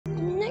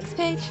next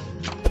page.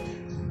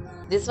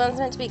 This one's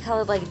meant to be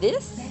colored like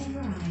this.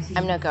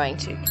 I'm not going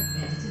to.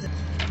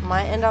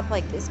 Might end up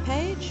like this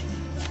page.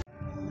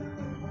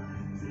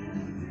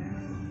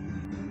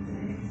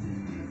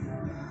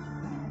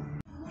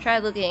 Try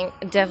looking.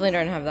 Definitely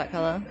don't have that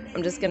color.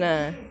 I'm just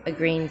gonna a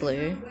green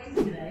blue.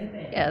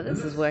 Yeah, this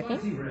is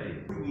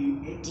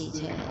working.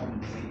 Detail.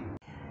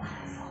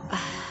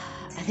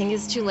 I think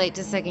it's too late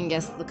to second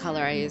guess the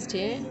color I used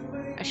here.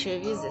 I should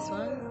have used this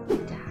one.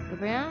 Darker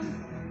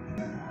brown.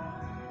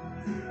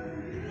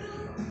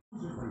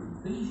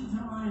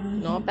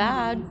 Not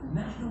bad.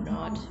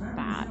 Not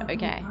bad.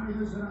 Okay.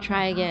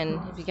 Try again.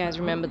 If you guys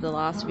remember the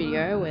last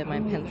video where my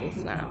pencil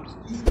snapped.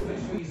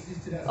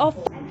 Oh,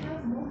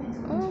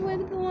 oh, where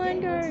did the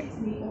line go?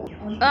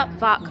 Oh,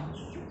 fuck.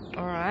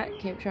 Alright,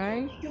 keep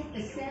trying.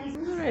 That's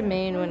what I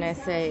mean when I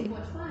say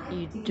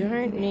you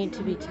don't need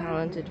to be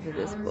talented for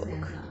this book.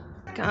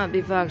 Can't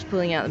be fucked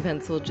pulling out the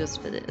pencil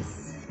just for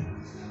this.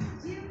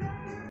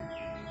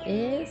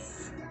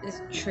 This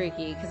is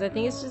tricky because I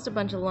think it's just a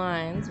bunch of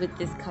lines with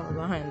this color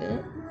behind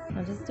it.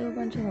 I'll just do a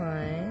bunch of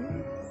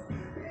lines.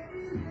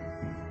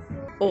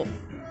 Oh.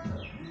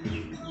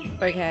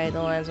 Okay,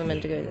 the lines were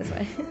meant to go this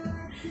way.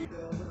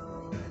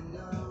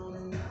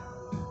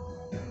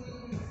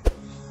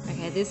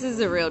 Okay, this is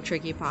the real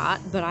tricky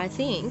part, but I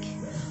think,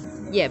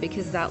 yeah,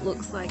 because that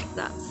looks like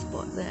that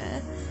spot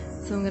there.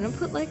 So I'm gonna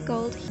put like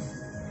gold here.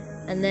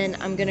 And then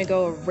I'm gonna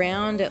go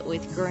around it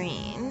with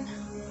green.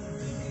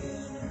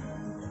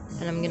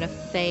 And I'm gonna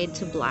fade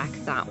to black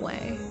that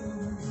way.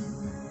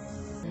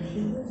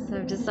 So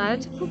I've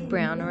decided to put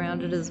brown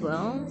around it as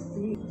well.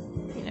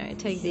 You know,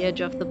 take the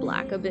edge off the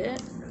black a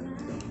bit.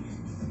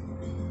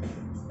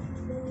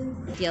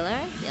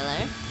 Yellow,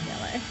 yellow,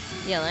 yellow,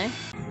 yellow.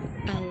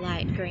 A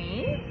light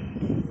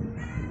green.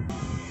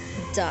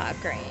 Dark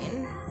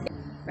green.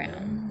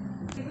 Brown.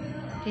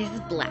 This is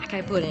black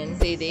I put in.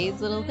 See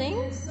these little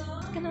things?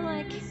 Just gonna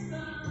like,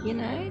 you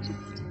know,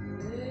 just,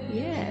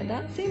 yeah,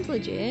 that seems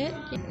legit.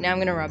 Now I'm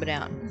gonna rub it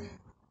out.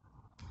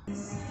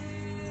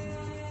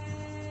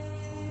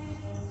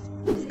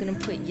 Just gonna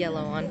put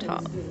yellow on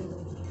top.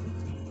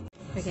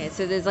 Okay,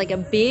 so there's like a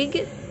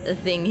big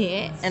thing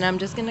here, and I'm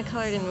just gonna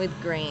color it in with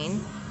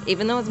green.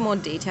 Even though it's more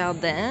detailed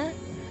there,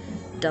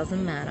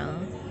 doesn't matter.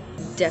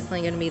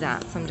 Definitely gonna be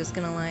that, so I'm just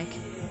gonna like...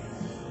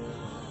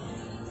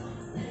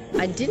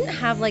 I didn't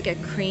have like a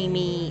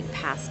creamy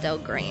pastel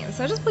green,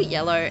 so I just put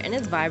yellow, and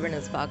it's vibrant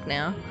as fuck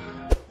now.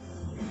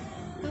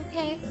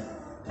 Okay,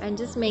 I'm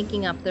just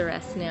making up the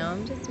rest now.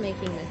 I'm just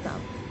making this up.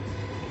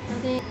 I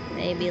think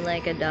maybe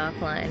like a dark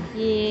line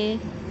here.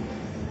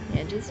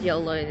 Yeah, just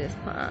YOLO this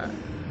part.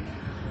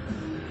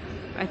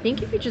 I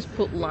think if you just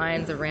put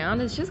lines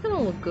around, it's just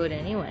gonna look good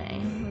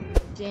anyway.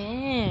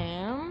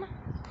 Damn.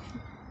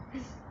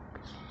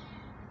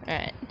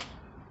 Alright.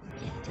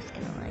 Yeah, just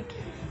gonna like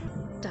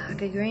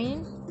darker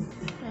green.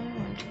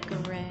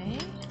 And gray.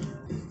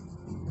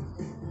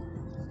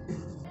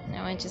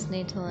 Now I just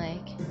need to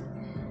like...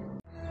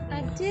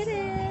 I did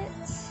it!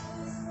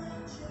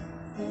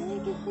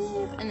 Look at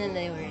this. And then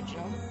the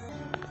original.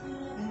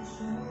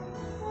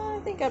 I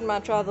think I'd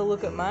much rather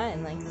look at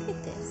mine. Like, look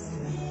at this.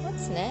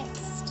 What's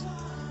next?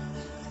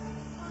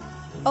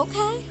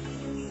 Okay.